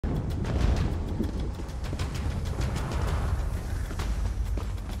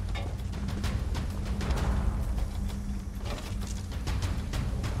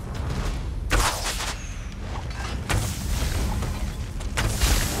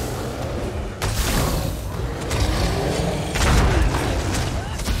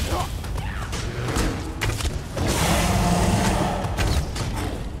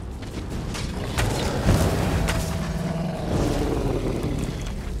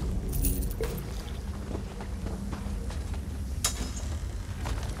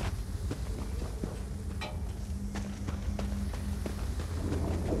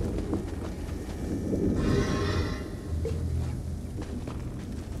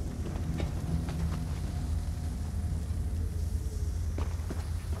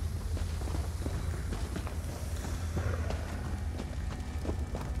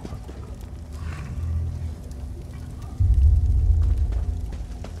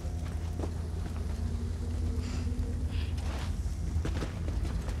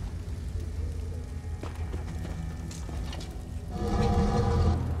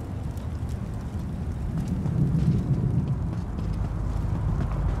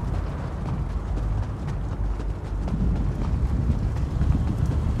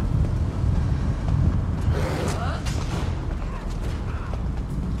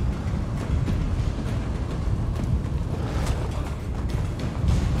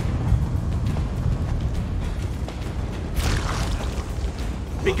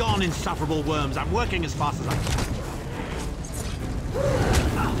Begone, insufferable worms. I'm working as fast as I can.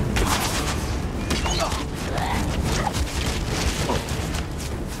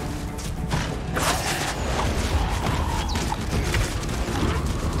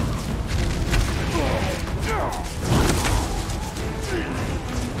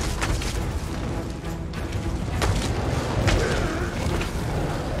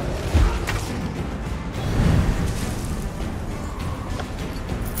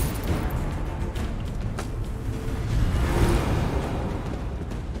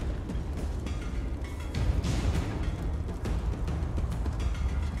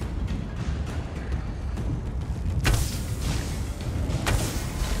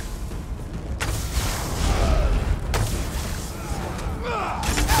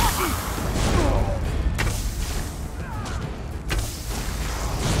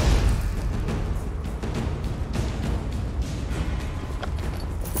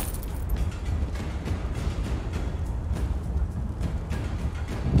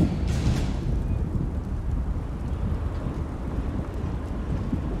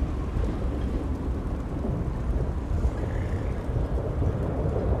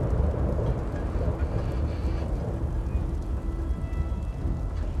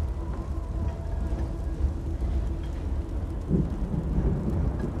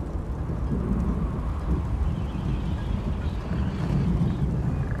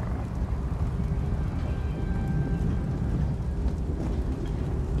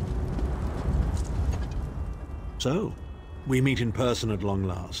 So, we meet in person at long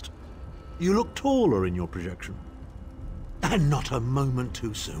last. You look taller in your projection. And not a moment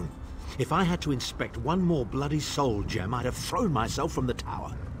too soon. If I had to inspect one more bloody soul gem, I'd have thrown myself from the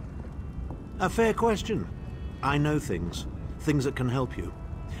tower. A fair question. I know things. Things that can help you.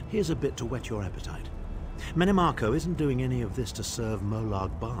 Here's a bit to whet your appetite. Menimarco isn't doing any of this to serve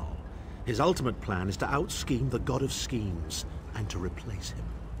Molag Bal. His ultimate plan is to out-scheme the god of schemes, and to replace him.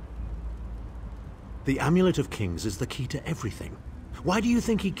 The Amulet of Kings is the key to everything. Why do you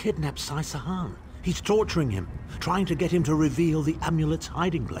think he kidnapped Sai Sahan? He's torturing him, trying to get him to reveal the amulet's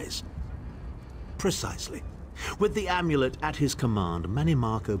hiding place. Precisely. With the amulet at his command,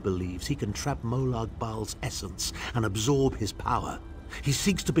 Menimarco believes he can trap Molag Bal's essence and absorb his power. He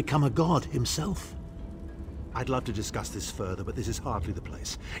seeks to become a god himself. I'd love to discuss this further, but this is hardly the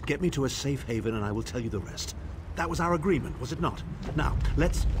place. Get me to a safe haven and I will tell you the rest. That was our agreement, was it not? Now,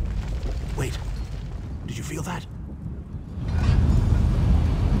 let's... Wait. Did you feel that?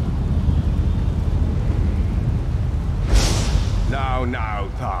 Now,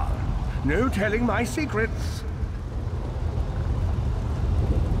 Thal. No telling my secrets.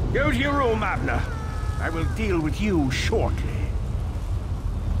 Go to your room, Abner. I will deal with you shortly.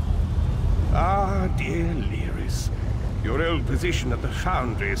 Ah, dear Lyris. Your old position at the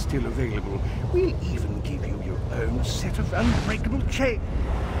Foundry is still available. We'll even give you your own set of unbreakable chains.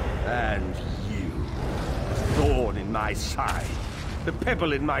 And the thorn in my side, the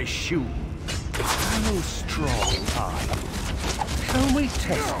pebble in my shoe. How strong are you? Shall we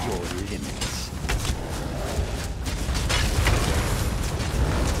test your limits?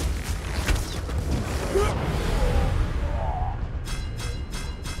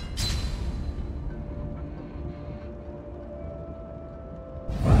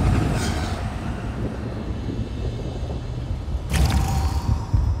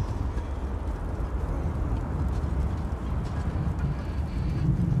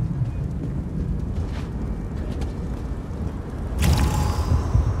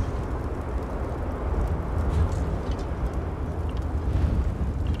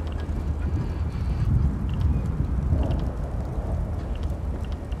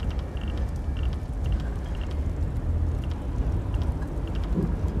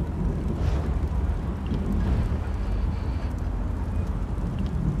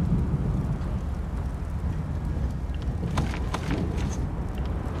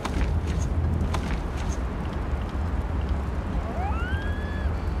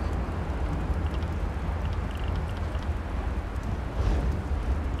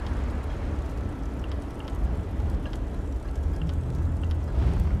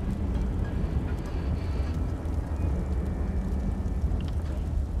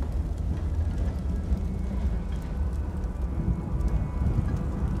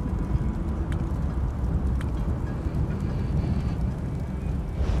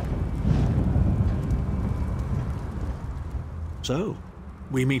 So,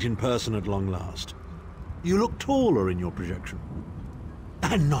 we meet in person at long last. You look taller in your projection.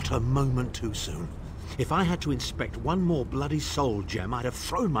 And not a moment too soon. If I had to inspect one more bloody soul gem, I'd have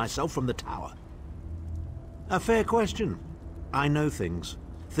thrown myself from the tower. A fair question. I know things.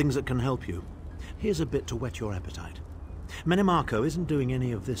 things that can help you. Here's a bit to whet your appetite. Mene-Marco isn't doing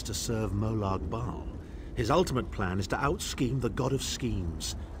any of this to serve Molag Bal. His ultimate plan is to out-scheme the God of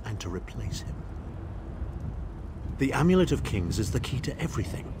Schemes and to replace him. The Amulet of Kings is the key to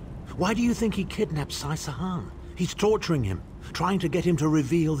everything. Why do you think he kidnapped Sai-Sahan? He's torturing him, trying to get him to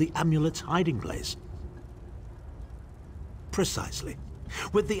reveal the amulet's hiding place. Precisely.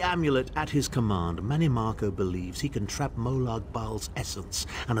 With the amulet at his command, Mene-Marco believes he can trap Molag Bal's essence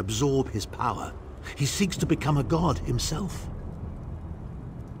and absorb his power. He seeks to become a god himself.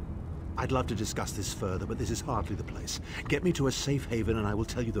 I'd love to discuss this further, but this is hardly the place. Get me to a safe haven and I will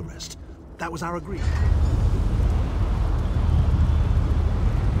tell you the rest. That was our agreement.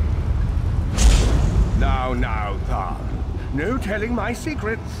 Now, Tharn. No telling my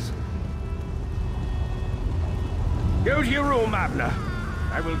secrets. Go to your room, Abner.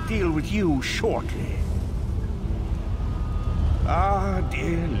 I will deal with you shortly. Ah,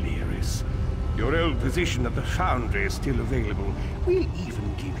 dear Lyris. Your old position at the Foundry is still available. We'll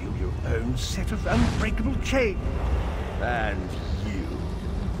even give you your own set of unbreakable chain. And you,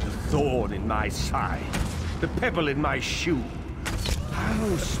 the thorn in my side, the pebble in my shoe.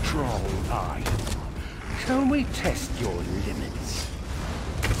 How strong are you? Shall we test your limits?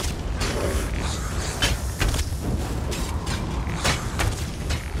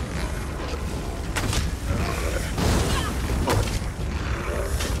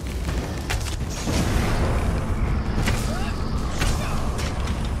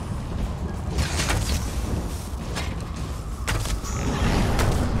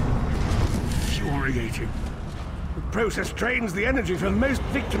 Infuriating. The process drains the energy from most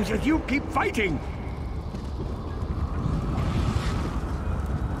victims, yet you keep fighting.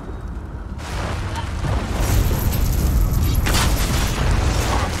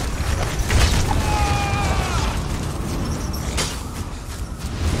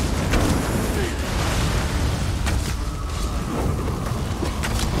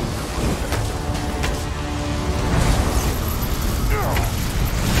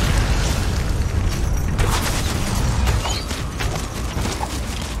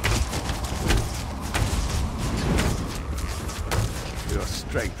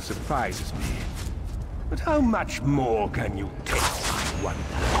 Strength surprises me. But how much more can you take, I wonder?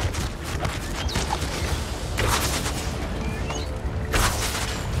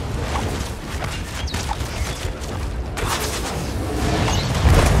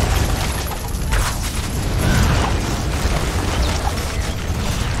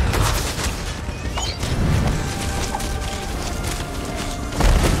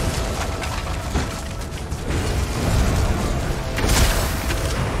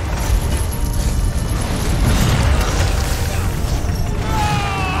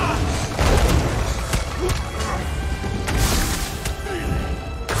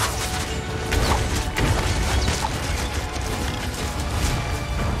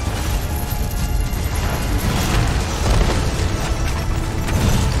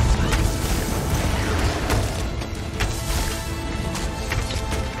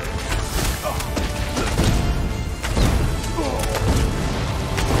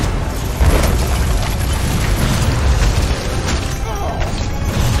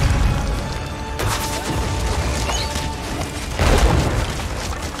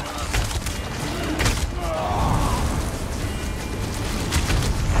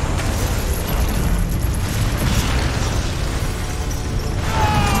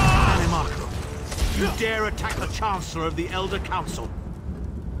 You dare attack the Chancellor of the Elder Council?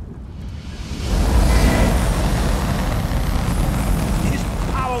 His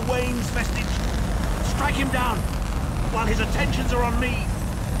power wanes, Vestige. Strike him down, while his attentions are on me.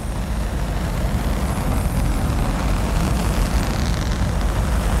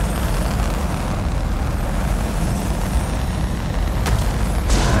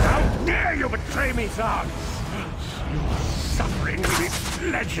 How dare you betray me, Tharn! Your suffering will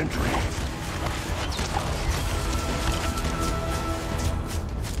be legendary.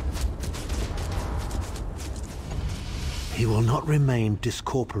 He will not remain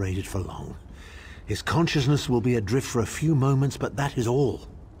discorporated for long. His consciousness will be adrift for a few moments, but that is all.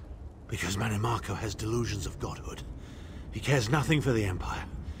 Because Mene-Marco has delusions of godhood. He cares nothing for the Empire.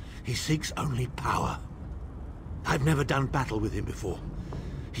 He seeks only power. I've never done battle with him before.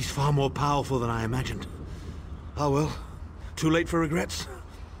 He's far more powerful than I imagined. Oh well, too late for regrets.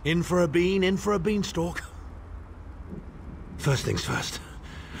 In for a bean, in for a beanstalk. First things first,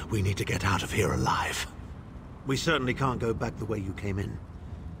 we need to get out of here alive. We certainly can't go back the way you came in.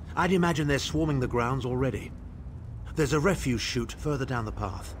 I'd imagine they're swarming the grounds already. There's a refuse chute further down the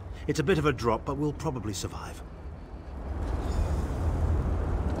path. It's a bit of a drop, but we'll probably survive.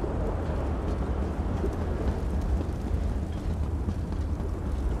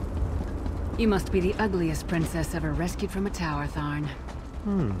 You must be the ugliest princess ever rescued from a tower, Tharn.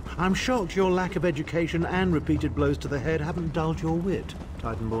 I'm shocked your lack of education and repeated blows to the head haven't dulled your wit,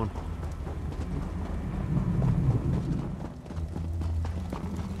 Titanborn.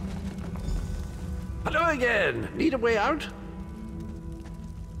 Hello again. Need a way out?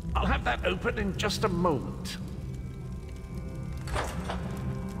 I'll have that open in just a moment.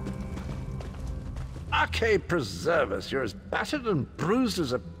 Arcade preserve us. You're as battered and bruised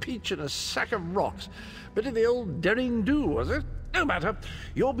as a peach in a sack of rocks. Bit of the old derring-do, was it? No matter.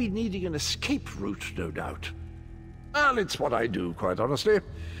 You'll be needing an escape route, no doubt. Well, it's what I do, quite honestly.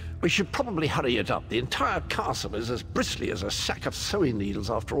 We should probably hurry it up. The entire castle is as bristly as a sack of sewing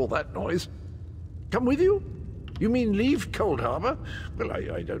needles after all that noise. Come with you? You mean leave Cold Harbor? Well,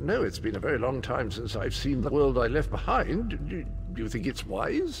 I don't know. It's been a very long time since I've seen the world I left behind. Do you think it's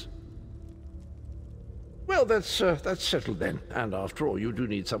wise? Well, that's settled then. And after all, you do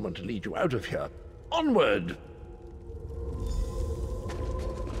need someone to lead you out of here. Onward!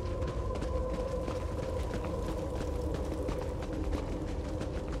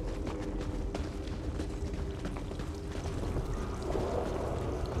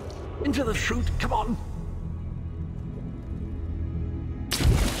 Into the chute, come on!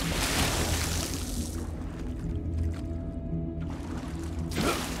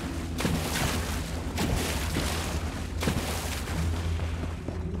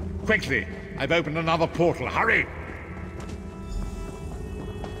 Quickly! I've opened another portal. Hurry!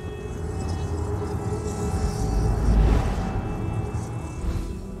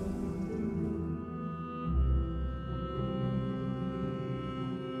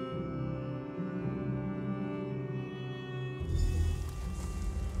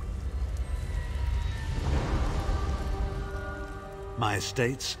 My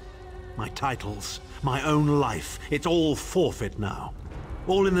estates, my titles, my own life, it's all forfeit now.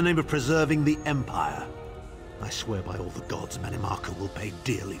 All in the name of preserving the Empire. I swear by all the gods, Manimarco will pay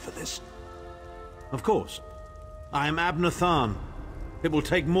dearly for this. Of course, I am Abner Tharn. It will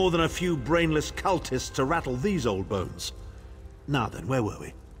take more than a few brainless cultists to rattle these old bones. Now then, where were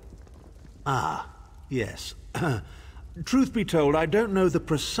we? Ah, yes. Truth be told, I don't know the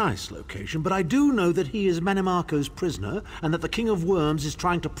precise location, but I do know that he is Manimarco's prisoner, and that the King of Worms is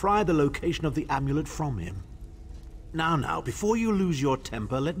trying to pry the location of the amulet from him. Now, before you lose your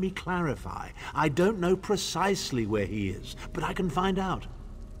temper, let me clarify. I don't know precisely where he is, but I can find out.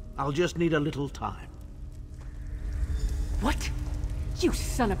 I'll just need a little time. What? You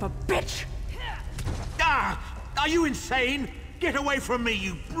son of a bitch! Ah! Are you insane? Get away from me,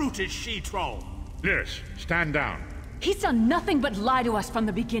 you brutish she-troll! Lyris, stand down. He's done nothing but lie to us from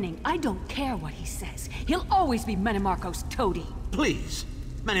the beginning. I don't care what he says. He'll always be Manimarco's toady. Please.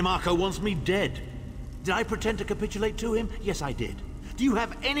 Manimarco wants me dead. Did I pretend to capitulate to him? Yes, I did. Do you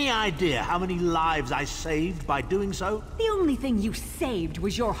have any idea how many lives I saved by doing so? The only thing you saved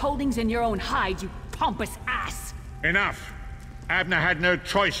was your holdings in your own hide, you pompous ass! Enough! Abner had no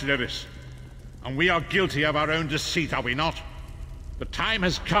choice, Lyris. And we are guilty of our own deceit, are we not? The time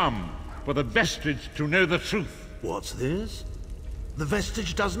has come for the Vestige to know the truth. What's this? The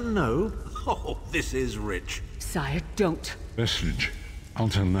Vestige doesn't know? Oh, this is rich. Sire, don't. Vestige,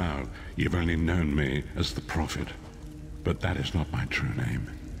 until now, you've only known me as the Prophet. But that is not my true name.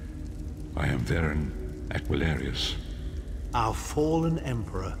 I am Veren Aquilarius. Our fallen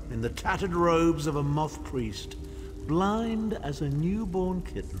emperor, in the tattered robes of a moth priest, blind as a newborn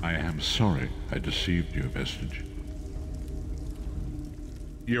kitten. I am sorry I deceived you, Vestige.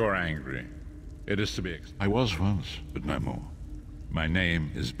 You are angry. It is to be expected. I was once, but no more. My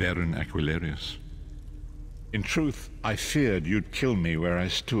name is Veren Aquilarius. In truth, I feared you'd kill me where I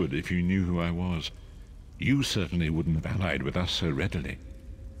stood if you knew who I was. You certainly wouldn't have allied with us so readily.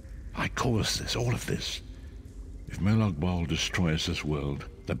 I caused this, all of this. If Molag Bal destroys this world,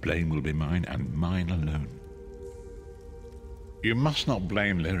 the blame will be mine, and mine alone. You must not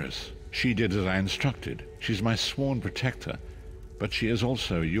blame Lyris. She did as I instructed. She's my sworn protector, but she is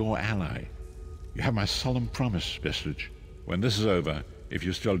also your ally. You have my solemn promise, Vestige. When this is over, if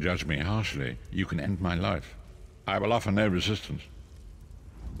you still judge me harshly, you can end my life. I will offer no resistance.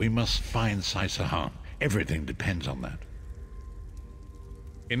 We must find Sai-Sahan. Everything depends on that.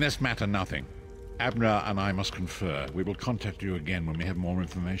 In this matter, nothing. Abner and I must confer. We will contact you again when we have more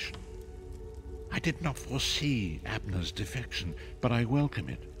information. I did not foresee Abner's defection, but I welcome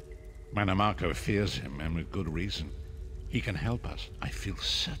it. Manimarco fears him, and with good reason. He can help us. I feel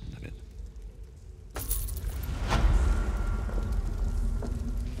certain of it.